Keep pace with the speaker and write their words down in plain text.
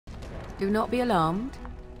Do not be alarmed.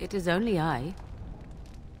 It is only I.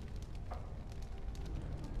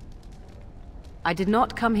 I did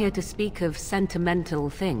not come here to speak of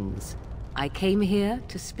sentimental things. I came here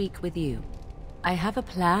to speak with you. I have a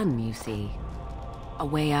plan, you see. A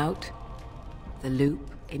way out. The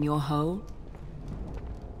loop in your hole.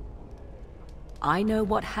 I know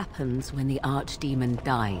what happens when the Archdemon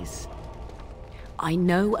dies. I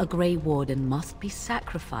know a Grey Warden must be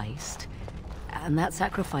sacrificed, and that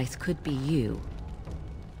sacrifice could be you.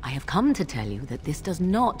 I have come to tell you that this does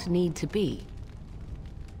not need to be.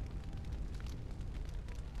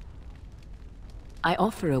 I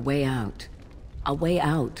offer a way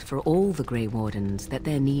out for all the Grey Wardens, that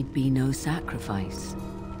there need be no sacrifice.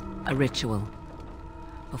 A ritual,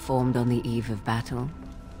 performed on the eve of battle,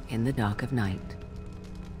 in the dark of night.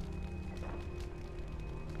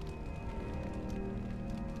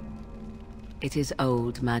 It is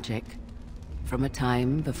old magic, from a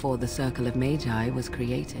time before the Circle of Magi was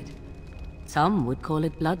created. Some would call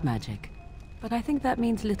it blood magic, but I think that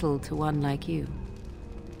means little to one like you.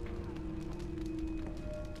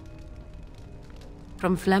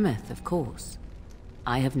 From Flemeth, of course.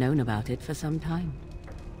 I have known about it for some time.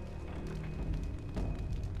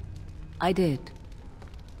 I did.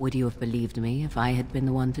 Would you have believed me if I had been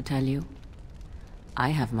the one to tell you? I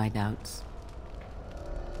have my doubts.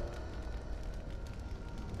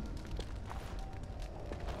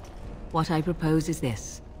 What I propose is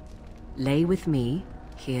this. Lay with me,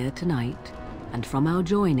 here tonight, and from our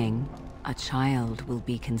joining, a child will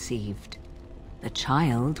be conceived. The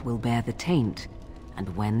child will bear the taint,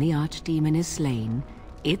 and when the Archdemon is slain,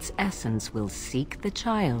 its essence will seek the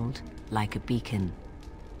child like a beacon.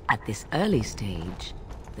 At this early stage,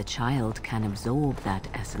 the child can absorb that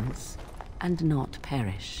essence and not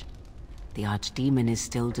perish. The Archdemon is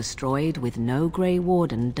still destroyed, with no Grey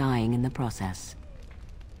Warden dying in the process.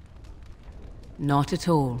 Not at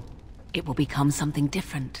all. It will become something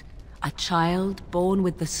different. A child born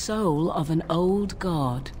with the soul of an old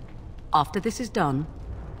god. After this is done,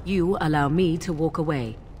 you allow me to walk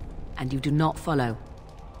away, and you do not follow.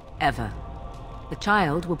 Ever. The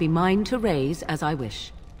child will be mine to raise as I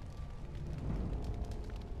wish.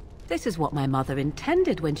 This is what my mother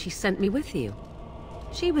intended when she sent me with you.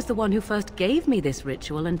 She was the one who first gave me this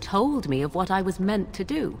ritual and told me of what I was meant to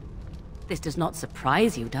do. This does not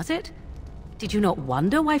surprise you, does it? Did you not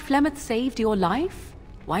wonder why Flemeth saved your life?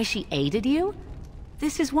 Why she aided you?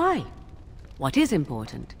 This is why. What is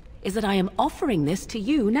important is that I am offering this to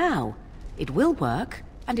you now. It will work,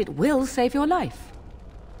 and it will save your life.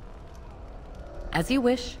 As you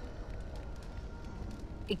wish.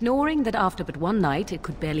 Ignoring that after but one night it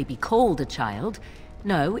could barely be called a child,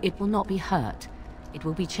 no, it will not be hurt. It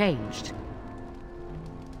will be changed.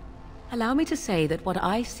 Allow me to say that what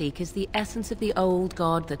I seek is the essence of the old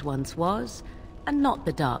god that once was, and not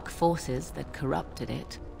the dark forces that corrupted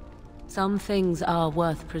it. Some things are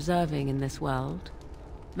worth preserving in this world.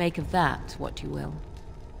 Make of that what you will.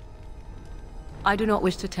 I do not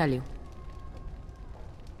wish to tell you.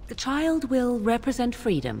 The child will represent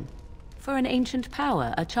freedom. For an ancient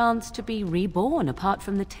power, a chance to be reborn apart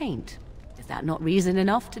from the taint. Is that not reason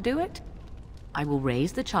enough to do it? I will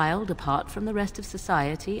raise the child apart from the rest of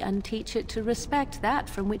society and teach it to respect that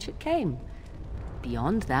from which it came.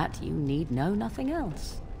 Beyond that, you need know nothing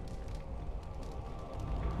else.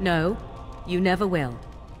 No, you never will.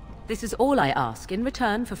 This is all I ask in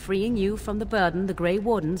return for freeing you from the burden the Grey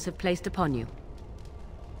Wardens have placed upon you.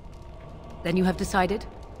 Then you have decided?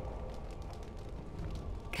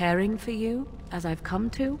 Caring for you, as I've come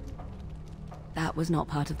to? That was not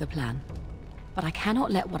part of the plan. But I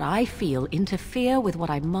cannot let what I feel interfere with what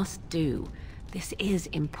I must do. This is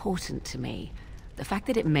important to me. The fact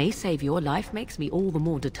that it may save your life makes me all the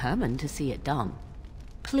more determined to see it done.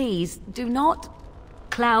 Please, do not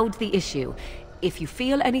cloud the issue. If you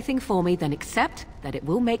feel anything for me, then accept that it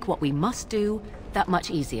will make what we must do that much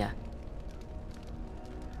easier.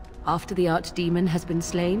 After the Archdemon has been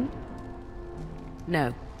slain?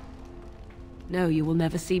 No. No, you will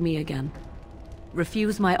never see me again.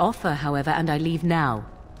 Refuse my offer, however, and I leave now.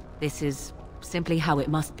 This is simply how it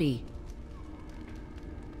must be.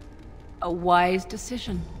 A wise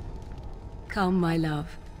decision. Come, my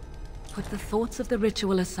love. Put the thoughts of the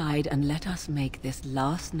ritual aside and let us make this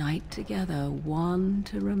last night together one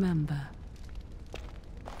to remember.